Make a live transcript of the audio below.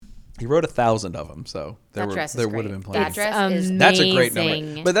He wrote 1,000 of them, so there would have been plenty. That dress is that's a great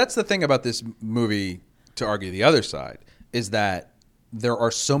number. But that's the thing about this movie, to argue the other side, is that there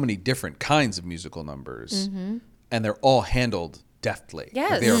are so many different kinds of musical numbers, and they're all handled deftly.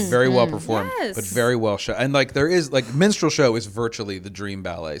 Yes. Like, they are very well performed, Yes. but very well shot. And like there is like Minstrel Show is virtually the dream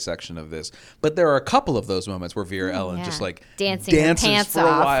ballet section of this, but there are a couple of those moments where Vera Ellen just like dancing her dances pants for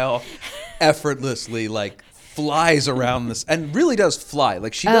off. a while, effortlessly, like flies around this, and really does fly.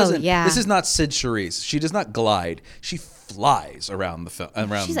 Like she doesn't. yeah. This is not Sid Charisse. She does not glide. She flies around She's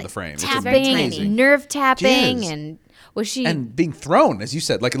the like frame. It's tapping amazing. and nerve tapping, She is. and was she? And being thrown, as you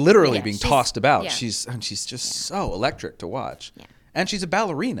said, like literally Yeah, being she's- tossed about. yeah. She's just so electric to watch. Yeah. And she's a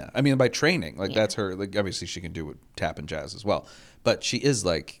ballerina. I mean, by training, like that's her. Like obviously, she can do tap and jazz as well. But she is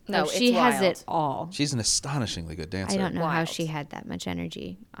like No, she it's has wild. it all. she's an astonishingly good dancer. I don't know how Wild. she had that much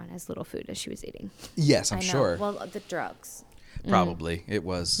energy on as little food as she was eating. Yes, I'm I know. sure. Well, the drugs. Probably it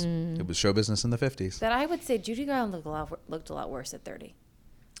was show business in the 50s. But I would say Judy Garland looked a lot worse at 30.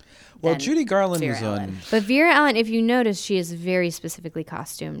 Well, than Judy Garland Vera was Ellen. on. But Vera Ellen, if you notice, she is very specifically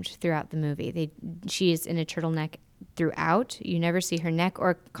costumed throughout the movie. She is in a turtleneck throughout. You never see her neck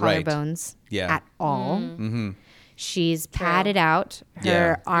or Right. collarbones Yeah. at all. Mm-hmm. She's padded out. Her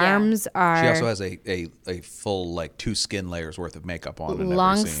Yeah. arms are She also has a full like 2 skin layers worth of makeup on. in every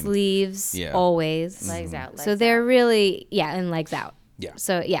long scene. sleeves Yeah. always. Legs out. So they're really and legs out. Yeah.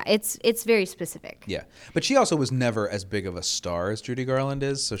 So yeah, it's very specific. Yeah, but she also was never as big of a star as Judy Garland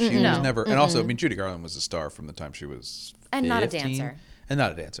is. So she was No. never, and also, I mean, Judy Garland was a star from the time she was And not a 15, dancer. and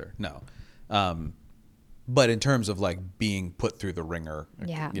not a dancer. No, but in terms of like being put through the ringer,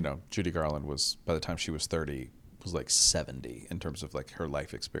 Yeah. you know, Judy Garland was by the time she was 30 was like 70 in terms of like her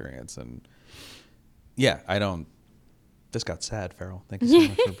life experience, and yeah, I don't. This got sad, Farrell. Thank you so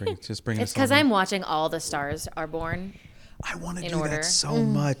much for bringing It's us. because on. I'm watching All the Stars Are Born. I want to in do order. that so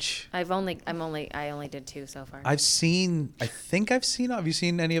much. I only did 2 so far. I think I've seen. Have you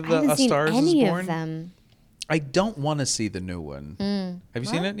seen any of I the haven't A seen Star Is any Born? of them. I don't want to see the new one. Have you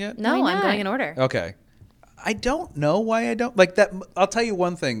seen it yet? no, Why I'm not? going in order. Okay. I don't know why I don't like that. I'll tell you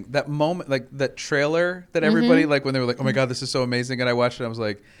one thing. That moment, like that trailer that everybody like when they were like, "Oh my god, this is so amazing," and I watched it, I was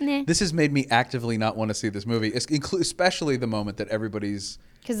like, Nah. "This has made me actively not want to see this movie." Especially the moment that everybody's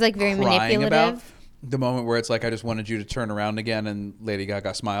Because like very crying manipulative. about. The moment where it's like, "I just wanted you to turn around again," and Lady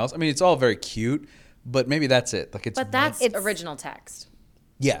Gaga smiles. I mean, it's all very cute, but maybe that's it. Like it's But that's It's- original text.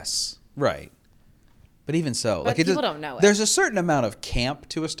 yes, right. But even so, like people don't know it. There's a certain amount of camp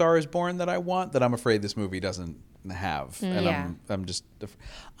to A Star Is Born that I want that I'm afraid this movie doesn't have, and Yeah. I'm just.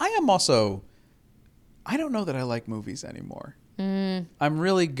 I am also. I don't know that I like movies anymore. I'm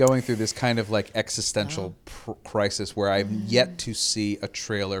really going through this kind of like existential crisis where I've yet to see a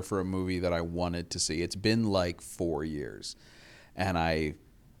trailer for a movie that I wanted to see. It's been like 4 years, and I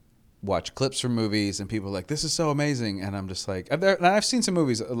watch clips from movies and people are like, this is so amazing, and I'm just like, and I've seen some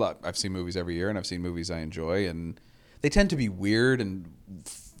movies a lot. I've seen movies every year, and I've seen movies I enjoy, and they tend to be weird and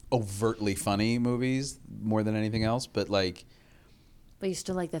overtly funny movies more than anything else, but like But you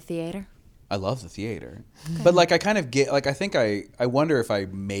still like the theater? I love the theater. But like I kind of get like I think I wonder if I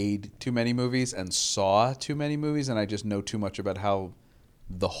made too many movies and saw too many movies and I just know too much about how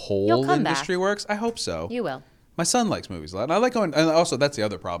the whole You'll come industry back. works. I hope so. You will. My son likes movies a lot. And I like going, and also that's the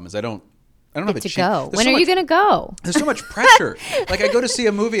other problem is I don't have a to cheap- go. there's When so are you much- going to go? There's so much pressure. Like I go to see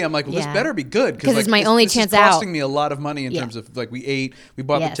a movie, I'm like, well, this Yeah. better be good 'Cause it's like, my only this chance is out. costing me a lot of money in Yeah. terms of like we ate, we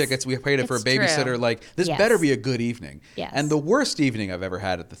bought Yes. the tickets, we paid it for a It's true. babysitter. Like this Yes. better be a good evening. Yes. And the worst evening I've ever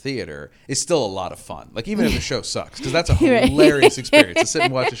had at the theater is still a lot of fun. Like even if the show sucks, because that's a Right. hilarious experience to sit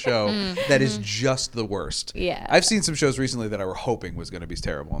and watch a show that is just the worst. Yeah. I've seen some shows recently that I were hoping was going to be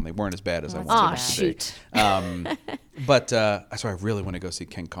terrible, and they weren't as bad as I wanted Aw, them to shoot. be. But so I really want to go see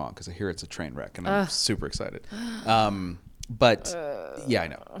King Kong because I hear it's a train wreck, and I'm super excited. But yeah, I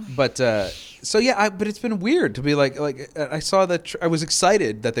know. But so yeah, but it's been weird to be like I saw that I was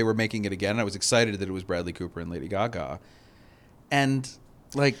excited that they were making it again. I was excited that it was Bradley Cooper and Lady Gaga, and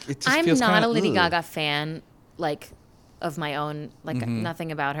like it just I'm feels not kinda, a Lady ugh. Gaga fan, like of my own. Like Mm-hmm.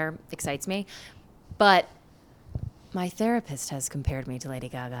 nothing about her excites me, but my therapist has compared me to Lady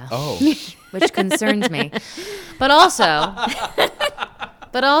Gaga. Oh, Which concerns me. But also,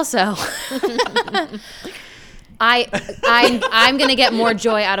 I'm gonna get more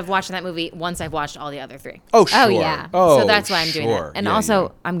joy out of watching that movie once I've watched all the other 3. oh, sure. yeah. Oh, So that's why I'm doing sure. it. And Yeah,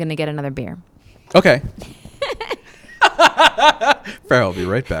 also, I'm gonna get another beer. yeah. Okay. Farrell will be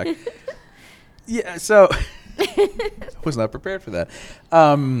right back. Yeah, so I was not prepared for that.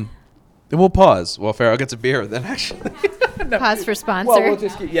 Then we'll pause while Farrell gets a beer. Then actually, Pause for sponsor. well, we'll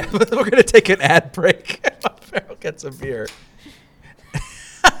just keep, we're gonna take an ad break while Farrell gets a beer.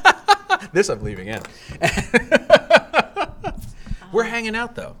 This I'm leaving in. We're hanging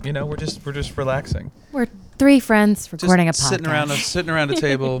out though. You know, we're just relaxing. We're three friends Just recording a podcast. sitting around a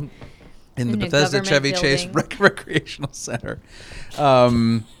table in the In a Bethesda government Chevy Chase building. Recreational Center.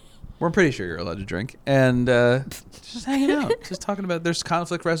 We're pretty sure you're allowed to drink, and just hanging out, just talking about. There's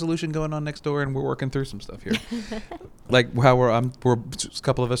conflict resolution going on next door, and we're working through some stuff here. Like how a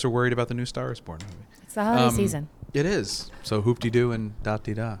couple of us are worried about the new Star is Born movie. It's the holiday season. It is. So hoop-de-doo and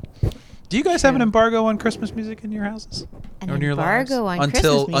dot-de-da. Do you guys have an embargo on Christmas music in your houses? An Or in your lives? embargo on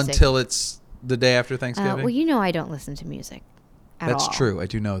until Christmas music? Until it's the day after Thanksgiving? Well, you know I don't listen to music at That's all. true. I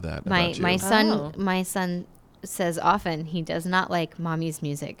do know that My about you. my son Oh. my son says often he does not like mommy's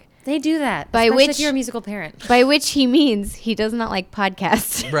music. They do that. By especially which- if you're a musical parent. By which he means he does not like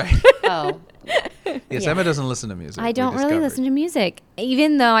podcasts. Right. Oh. Yes, Yeah. Emma doesn't listen to music. I don't really listen to music,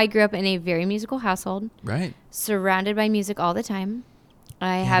 even though I grew up in a very musical household, Right. surrounded by music all the time.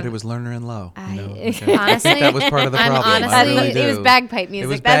 I Yeah, have but it was Lerner and Lowe. I- You know? Okay. I Honestly, think that was part of the I'm problem. I honestly- really it was do. bagpipe music. It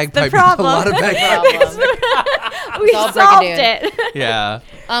was That's bagpipe. the problem. A lot of bagpipe. Problem. We all solved brigadoon. it. Yeah.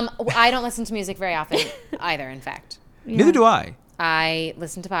 I don't listen to music very often either, in fact. Neither do I. I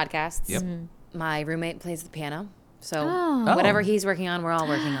listen to podcasts. Yep. My roommate plays the piano. So Oh. whatever he's working on, we're all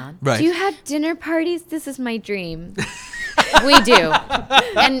working on. Right. Do you have dinner parties? This is my dream. We do.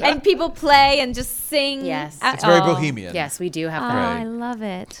 And people play and just sing. Yes. It's very bohemian. Yes, we do have Oh, that. Right. I love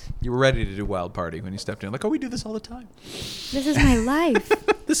it. You were ready to do Wild Party when you stepped in. Like, oh, we do this all the time. This is my life.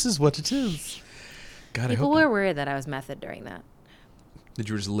 This is what it is. God, I People hope. were worried that I was method during that. That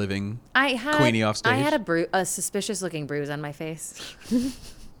you were just living I had Queenie off stage? I had a suspicious looking bruise on my face. How did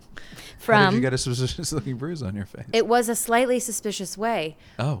From you get a suspicious looking bruise on your face? It was a slightly suspicious way,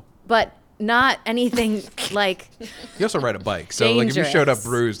 Oh. but not anything like You also ride a bike. So, like, if you showed up Dangerous.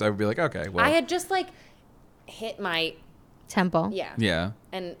 bruised, I would be like, okay, well. I had just like hit my temple. yeah. Yeah.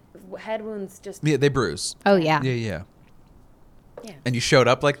 And head wounds just Yeah, they bruise. Oh yeah. Yeah. yeah. And you showed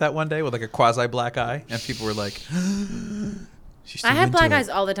up like that one day with like a quasi black eye, and people were like, She's I too had into black it. eyes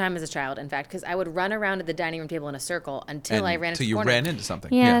all the time as a child, in fact, because I would run around at the dining room table in a circle until I ran into Until you the corner. ran into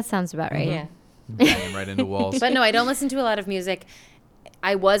something. Yeah, that sounds about right. Yeah. Banging right into walls. But no, I don't listen to a lot of music.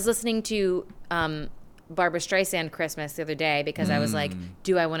 I was listening to Barbara Streisand Christmas the other day because I was like,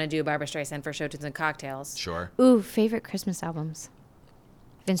 do I want to do Barbara Streisand for Show Tunes and Cocktails? Sure. Ooh, favorite Christmas albums.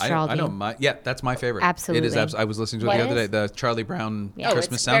 Vince I Geraldine. know that's my favorite. Absolutely. It is. I was listening to it What the other day, is? the Charlie Brown Yeah. Oh,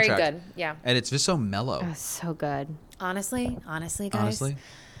 Christmas it's soundtrack. very good. Yeah. And it's just so mellow. Oh, so good. Honestly, guys. Honestly.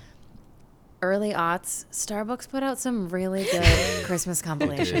 Early aughts, Starbucks put out some really good Christmas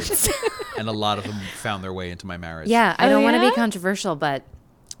compilations. And a lot of them found their way into my marriage. Yeah, I Oh, don't want to yeah? be controversial, but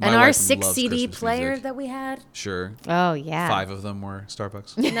My an wife R6 loves CD Christmas player music. that we had. Sure. Oh yeah. 5 of them were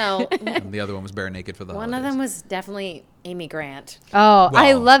Starbucks. No, And the other one was Bare Naked for the one of holidays. them was definitely Amy Grant. Oh,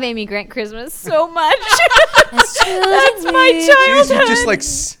 I Well- love Amy Grant Christmas so much. That's That's my She's childhood. just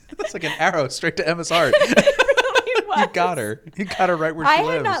like, that's like an arrow straight to Emma's heart. You got her. You got her right where she I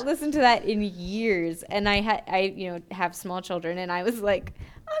lives. had not listened to that in years, and I have small children, and I was like,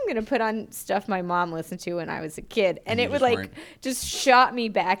 I'm gonna put on stuff my mom listened to when I was a kid, and you it would just like weren't. just shot me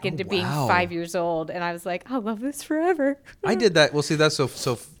back into being wow. 5 years old, and I was like, I'll love this forever. I did that. Well, see, that's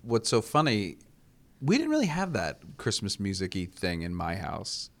so. What's so funny? We didn't really have that Christmas music-y thing in my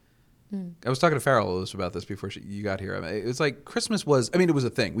house. I was talking to Farrell about this before you got here. I mean, it was like Christmas was. I mean, it was a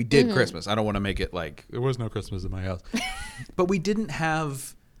thing. We did Christmas. I don't want to make it like there was no Christmas in my house, but we didn't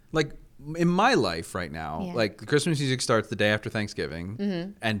have like in my life right now. Yeah. Like the Christmas music starts the day after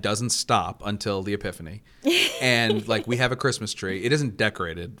Thanksgiving and doesn't stop until the Epiphany, and like we have a Christmas tree. It isn't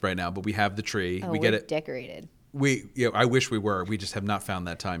decorated right now, but we have the tree. we get we're it. decorated. I wish we were. We just have not found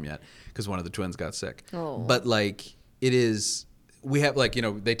that time yet because one of the twins got sick. Oh. But like it is, we have like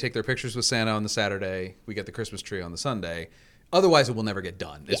they take their pictures with Santa on the Saturday. We get the Christmas tree on the Sunday. Otherwise, it will never get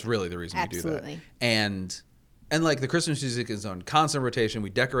done. It's really the reason we do absolutely. that. And like the Christmas music is on constant rotation. We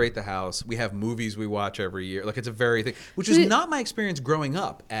decorate the house. We have movies we watch every year. Like it's a very thing, which was not my experience growing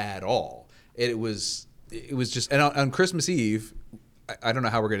up at all. It was just, and on Christmas Eve. I don't know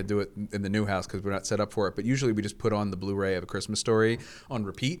how we're going to do it in the new house because we're not set up for it. But usually we just put on the Blu-ray of A Christmas Story on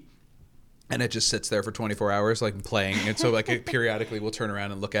repeat. And it just sits there for 24 hours, like playing. And so like periodically we'll turn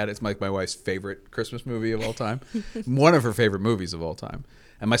around and look at it. It's like my wife's favorite Christmas movie of all time. One of her favorite movies of all time.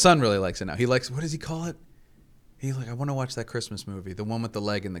 And my son really likes it now. He likes, what does he call it? He's like, I want to watch that Christmas movie, the one with the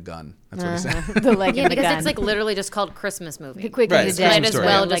leg and the gun. That's what he said. The leg Yeah, and the because gun. it's like literally just called Christmas movie. The Quick Right, and the it's Dead. Might as story.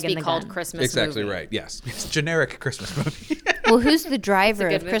 well Leg just and be the called gun. Christmas Exactly movie. right. Yes, it's a generic Christmas movie. Well, who's the driver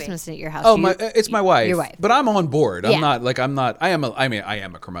It's a of good movie. Christmas at your house? Oh, You- it's my wife. Your wife. But I'm on board. Yeah. I'm not like I'm not. I am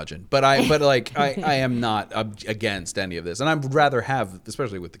a curmudgeon. But I am not against any of this. And I'd rather have,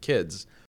 especially with the kids,